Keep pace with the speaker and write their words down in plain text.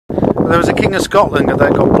There was a King of Scotland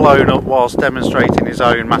that got blown up whilst demonstrating his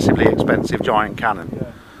own massively expensive giant cannon.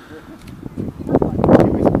 Yeah.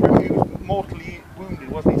 He was mortally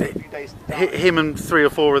wounded, wasn't he? For a few days to die. Him and 3 or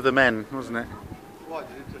 4 of the men, wasn't it? Why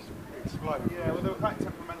did it just explode? Yeah, well, they were quite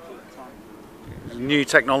temperamental at the time. New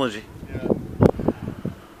technology. Yeah.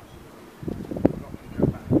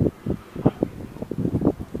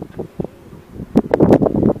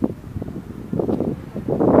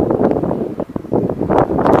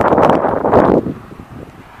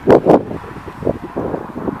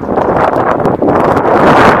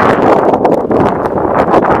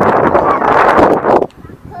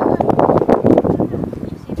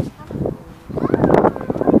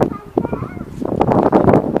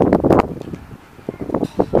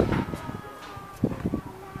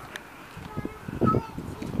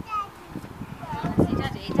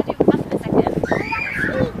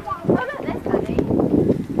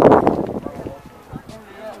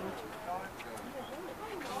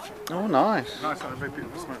 Oh, nice. Nice, and a very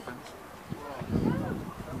beautiful smoke fence.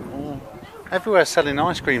 Oh. Everywhere's selling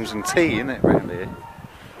ice creams and tea, isn't it, round here?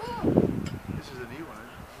 This is a new one.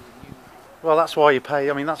 Well, that's why you pay.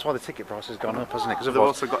 I mean, that's why the ticket price has gone up, hasn't it? Because They've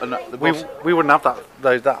also got we wouldn't have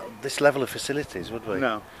this level of facilities, would we?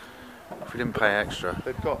 No. If we didn't pay extra.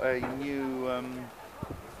 They've got a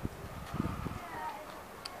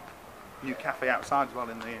new cafe outside as well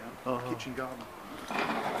in the kitchen garden.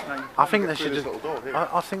 I think they should just.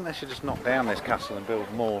 just knock down this castle and build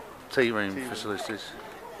more tea room Tea room. facilities.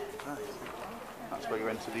 That's where you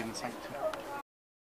enter the inner sanctum.